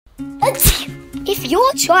If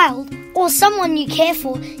your child or someone you care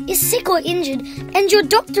for is sick or injured and your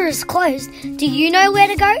doctor is closed, do you know where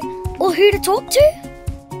to go or who to talk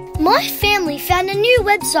to? My family found a new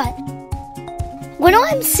website. When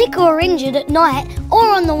I'm sick or injured at night or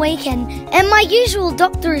on the weekend and my usual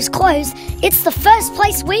doctor is closed, it's the first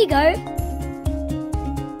place we go.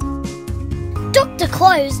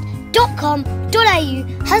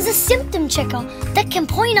 drclosed.com.au has a symptom checker that can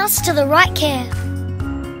point us to the right care.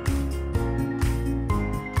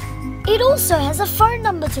 It also has a phone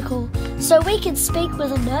number to call so we can speak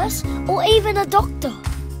with a nurse or even a doctor.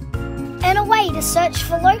 And a way to search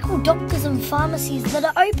for local doctors and pharmacies that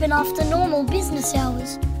are open after normal business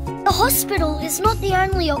hours. The hospital is not the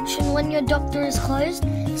only option when your doctor is closed,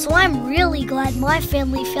 so I'm really glad my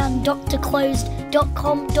family found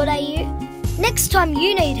drclosed.com.au. Next time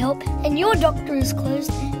you need help and your doctor is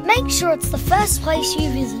closed, make sure it's the first place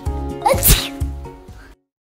you visit.